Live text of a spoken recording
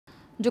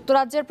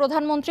যুক্তরাজ্যের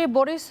প্রধানমন্ত্রী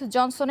বরিস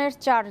জনসনের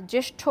 4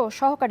 জ্যেষ্ঠ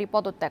সহকারী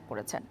পদত্যাগ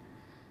করেছেন।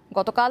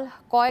 গতকাল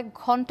কয়েক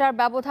ঘণ্টার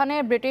ব্যবধানে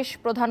ব্রিটিশ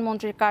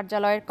প্রধানমন্ত্রীর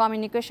কার্যালয়ের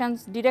communications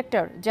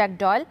director Jack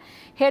Doyle,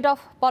 head of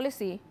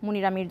policy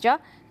Munira Mirza,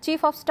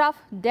 chief of staff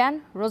Dan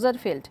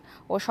রোজারফিল্ড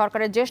ও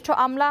সরকারের জ্যেষ্ঠ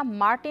আমলা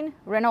মার্টিন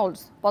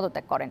রেনল্ডস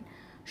পদত্যাগ করেন।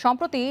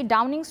 সম্প্রতি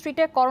ডাউনিং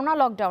স্ট্রিটে করোনা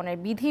লকডাউনের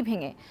বিধি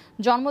ভেঙে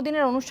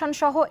জন্মদিনের অনুষ্ঠান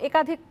সহ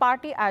একাধিক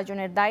পার্টি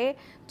আয়োজনের দায়ে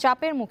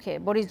চাপের মুখে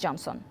বরিস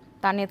জনসন।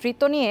 তার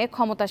নেতৃত্ব নিয়ে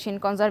ক্ষমতাসীন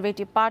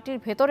কনজারভেটিভ পার্টির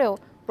ভেতরেও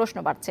প্রশ্ন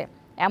বাড়ছে।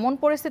 এমন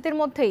পরিস্থিতির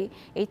মধ্যেই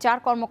এই 4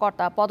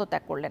 কর্মকর্তা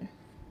পদত্যাগ করলেন।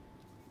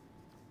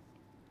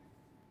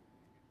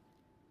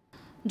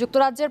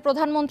 যুক্তরাজ্যের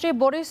প্রধানমন্ত্রী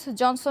বরিস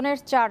জনসনের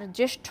 4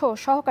 জ্যেষ্ঠ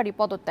সহকারী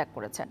পদত্যাগ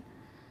করেছেন।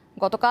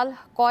 গতকাল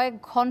কয়েক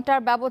ঘণ্টার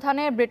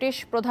ব্যবধানে ব্রিটিশ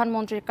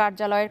প্রধানমন্ত্রীর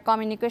কার্যালয়ের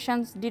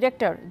communications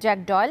director Jack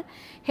Doyle,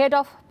 head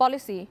of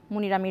policy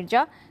Munira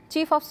Mirza,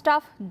 chief of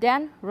staff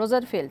Dan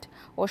রোজারফিল্ড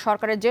ও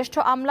সরকারের জ্যেষ্ঠ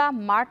আমলা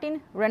মার্টিন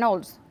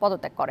রেনল্ডস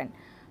পদত্যাগ করেন।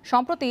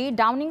 সম্প্রতি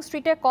ডাউনিং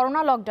স্ট্রিটে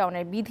করোনা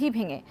লকডাউনের বিধি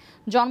ভেঙে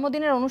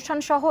জন্মদিনের অনুষ্ঠান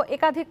সহ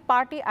একাধিক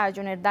পার্টি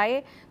আয়োজনের দায়ে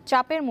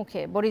চাপের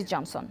মুখে বরিস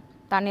জনসন।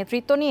 তার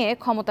নেতৃত্ব নিয়ে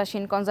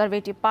ক্ষমতাসীন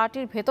কনজারভেটিভ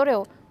পার্টির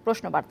ভেতরেও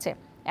প্রশ্ন বাড়ছে।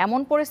 এমন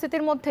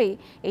পরিস্থিতির মধ্যেই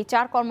এই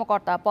 4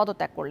 কর্মকর্তা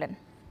পদত্যাগ করলেন।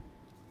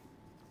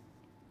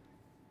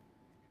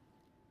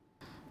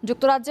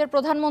 যুক্তরাজ্যের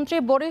প্রধানমন্ত্রী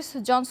বরিস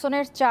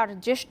জনসনের 4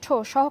 জ্যেষ্ঠ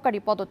সহকারী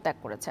পদত্যাগ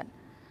করেছেন।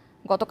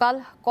 গতকাল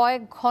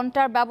কয়েক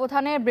ঘণ্টার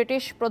ব্যবধানে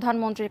ব্রিটিশ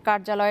প্রধানমন্ত্রীর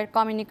কার্যালয়ের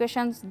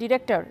communications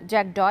director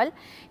Jack Doyle,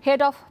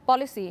 head of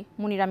policy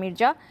Munira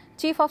Mirza,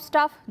 chief of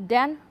staff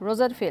Dan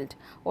রোজারফিল্ড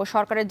ও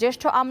সরকারের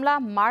জ্যেষ্ঠ আমলা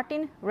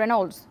মার্টিন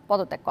রেনল্ডস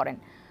পদত্যাগ করেন।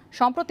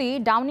 সম্প্রতি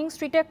ডাউনিং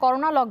স্ট্রিটে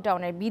করোনা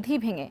লকডাউনের বিধি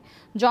ভেঙে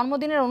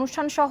জন্মদিনের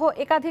অনুষ্ঠান সহ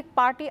একাধিক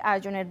পার্টি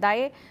আয়োজনের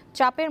দায়ে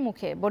চাপের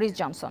মুখে বরিস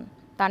জনসন।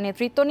 তার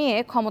নেতৃত্ব নিয়ে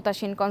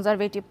ক্ষমতাসীন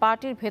কনজারভেটিভ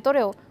পার্টির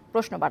ভেতরেও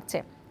প্রশ্ন বাড়ছে।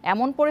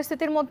 এমন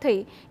পরিস্থিতির মধ্যেই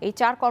এই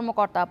 4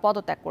 কর্মকর্তা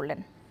পদত্যাগ করলেন।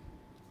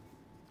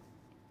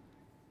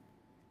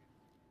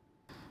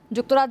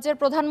 যুক্তরাজ্যের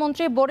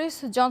প্রধানমন্ত্রী বরিস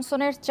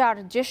জনসনের 4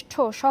 জ্যেষ্ঠ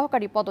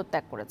সহকারী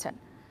পদত্যাগ করেছেন।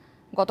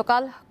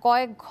 গতকাল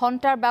কয়েক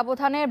ঘণ্টার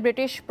ব্যবধানে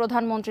ব্রিটিশ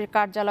প্রধানমন্ত্রীর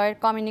কার্যালয়ের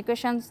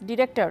communications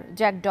director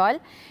Jack Doyle,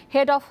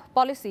 head of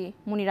policy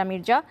Munira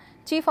Mirza,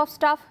 chief of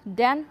staff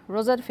Dan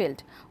রোজারফিল্ড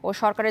ও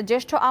সরকারের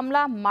জ্যেষ্ঠ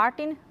আমলা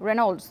মার্টিন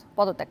রেনল্ডস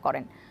পদত্যাগ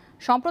করেন।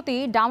 সম্প্রতি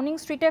ডাউনিং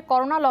স্ট্রিটে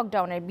করোনা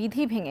লকডাউনের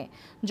বিধি ভেঙে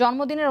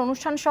জন্মদিনের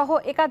অনুষ্ঠান সহ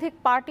একাধিক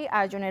পার্টি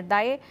আয়োজনের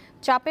দায়ে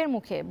চাপের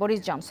মুখে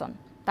বরিস জনসন।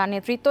 তার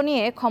নেতৃত্ব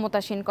নিয়ে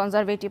ক্ষমতাসীন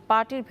কনজারভেটিভ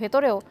পার্টির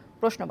ভেতরেও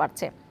প্রশ্ন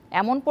বাড়ছে।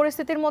 এমন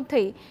পরিস্থিতির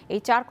মধ্যেই এই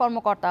 4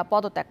 কর্মকর্তা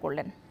পদত্যাগ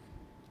করলেন।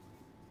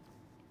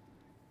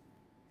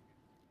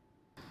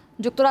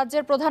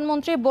 যুক্তরাজ্যের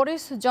প্রধানমন্ত্রী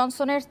বরিস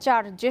জনসনের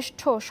 4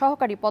 জ্যেষ্ঠ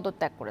সহকারী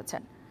পদত্যাগ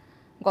করেছেন।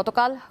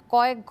 গতকাল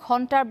কয়েক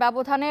ঘণ্টার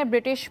ব্যবধানে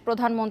ব্রিটিশ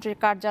প্রধানমন্ত্রীর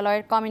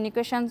কার্যালয়ের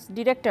communications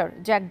director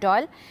Jack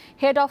Doyle,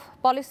 head of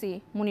policy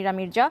Munira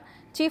Mirza,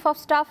 chief of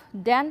staff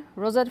Dan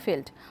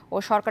রোজারফিল্ড ও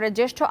সরকারের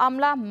জ্যেষ্ঠ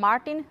আমলা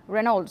মার্টিন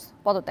রেনল্ডস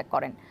পদত্যাগ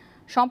করেন।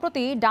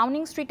 সম্প্রতি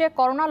ডাউনিং স্ট্রিটে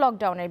করোনা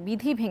লকডাউনের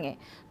বিধি ভেঙে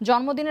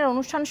জন্মদিনের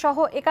অনুষ্ঠান সহ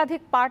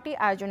একাধিক পার্টি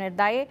আয়োজনের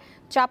দায়ে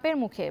চাপের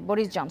মুখে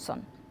বরিস জনসন।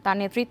 তার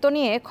নেতৃত্ব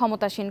নিয়ে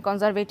ক্ষমতাসীন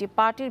কনজারভেটিভ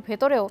পার্টির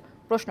ভেতরেও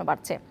প্রশ্ন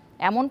বাড়ছে।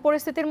 এমন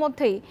পরিস্থিতির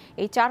মধ্যেই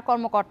এই 4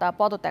 কর্মকর্তা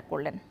পদত্যাগ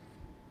করলেন।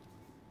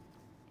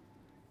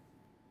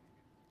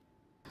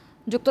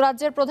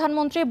 যুক্তরাজ্যের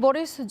প্রধানমন্ত্রী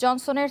বরিস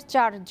জনসনের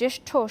 4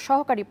 জ্যেষ্ঠ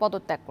সহকারী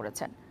পদত্যাগ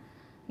করেছেন।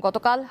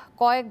 গতকাল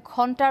কয়েক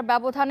ঘণ্টার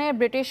ব্যবধানে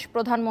ব্রিটিশ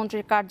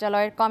প্রধানমন্ত্রীর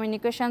কার্যালয়ের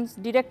communications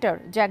director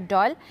Jack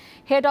Doyle,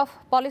 head of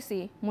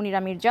policy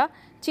Munira Mirza,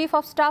 chief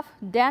of staff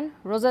Dan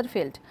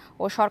রোজারফিল্ড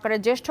ও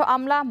সরকারের জ্যেষ্ঠ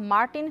আমলা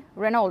মার্টিন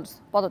রেনল্ডস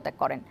পদত্যাগ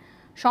করেন।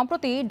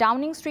 সম্প্রতি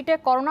ডাউনিং স্ট্রিটে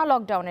করোনা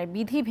লকডাউনের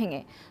বিধি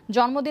ভেঙে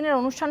জন্মদিনের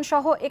অনুষ্ঠান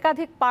সহ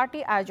একাধিক পার্টি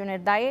আয়োজনের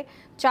দায়ে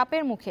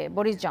চাপের মুখে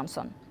বরিস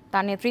জনসন।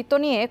 তার নেতৃত্ব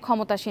নিয়ে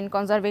ক্ষমতাসীন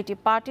কনজারভেটিভ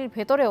পার্টির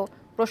ভেতরেও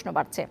প্রশ্ন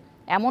বাড়ছে।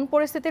 এমন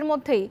পরিস্থিতির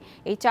মধ্যেই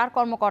এই 4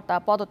 কর্মকর্তা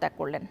পদত্যাগ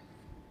করলেন।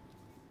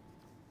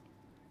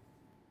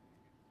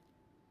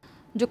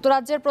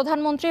 যুক্তরাজ্যের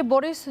প্রধানমন্ত্রী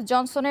বরিস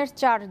জনসনের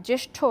 4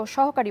 জ্যেষ্ঠ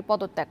সহকারী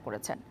পদত্যাগ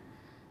করেছেন।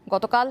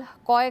 গতকাল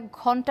কয়েক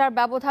ঘণ্টার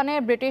ব্যবধানে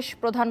ব্রিটিশ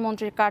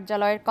প্রধানমন্ত্রীর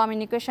কার্যালয়ের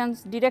communications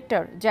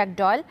director Jack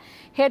Doyle,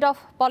 head of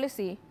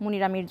policy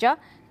Munira Mirza,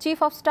 chief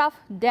of staff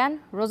Dan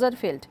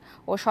রোজারফিল্ড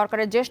ও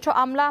সরকারের জ্যেষ্ঠ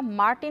আমলা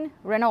মার্টিন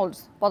রেনল্ডস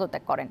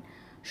পদত্যাগ করেন।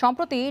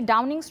 সম্প্রতি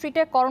ডাউনিং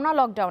স্ট্রিটে করোনা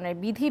লকডাউনের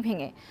বিধি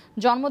ভেঙে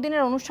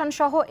জন্মদিনের অনুষ্ঠান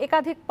সহ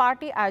একাধিক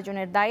পার্টি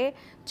আয়োজনের দায়ে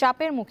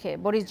চাপের মুখে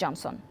বরিস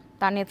জনসন।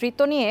 তার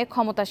নেতৃত্ব নিয়ে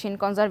ক্ষমতাসীন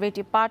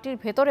কনজারভেটিভ পার্টির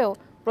ভেতরেও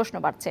প্রশ্ন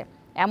বাড়ছে।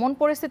 এমন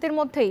পরিস্থিতির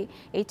মধ্যেই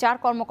এই 4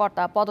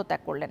 কর্মকর্তা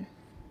পদত্যাগ করলেন।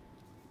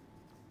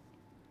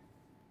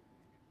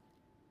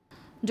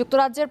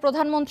 যুক্তরাজ্যের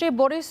প্রধানমন্ত্রী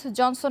বরিস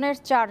জনসনের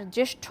 4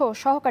 জ্যেষ্ঠ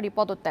সহকারী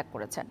পদত্যাগ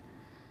করেছেন।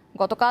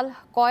 গতকাল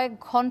কয়েক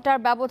ঘণ্টার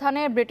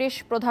ব্যবধানে ব্রিটিশ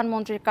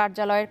প্রধানমন্ত্রীর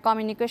কার্যালয়ের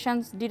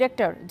communications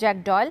director Jack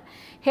Doyle,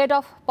 head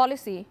of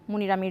policy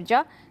Munira Mirza,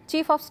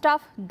 chief of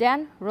staff Dan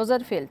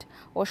রোজারফিল্ড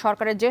ও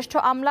সরকারের জ্যেষ্ঠ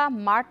আমলা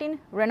মার্টিন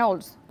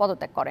রেনল্ডস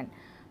পদত্যাগ করেন।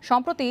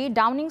 সম্প্রতি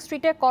ডাউনিং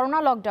স্ট্রিটে করোনা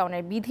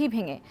লকডাউনের বিধি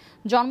ভেঙে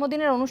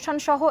জন্মদিনের অনুষ্ঠান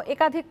সহ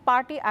একাধিক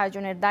পার্টি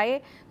আয়োজনের দায়ে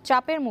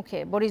চাপের মুখে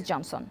বরিস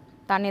জনসন।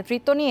 তার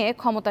নেতৃত্ব নিয়ে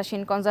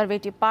ক্ষমতাসীন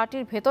কনজারভেটিভ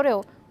পার্টির ভেতরেও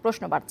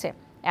প্রশ্ন বাড়ছে।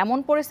 এমন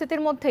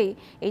পরিস্থিতির মধ্যেই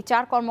এই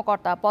 4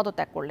 কর্মকর্তা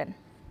পদত্যাগ করলেন।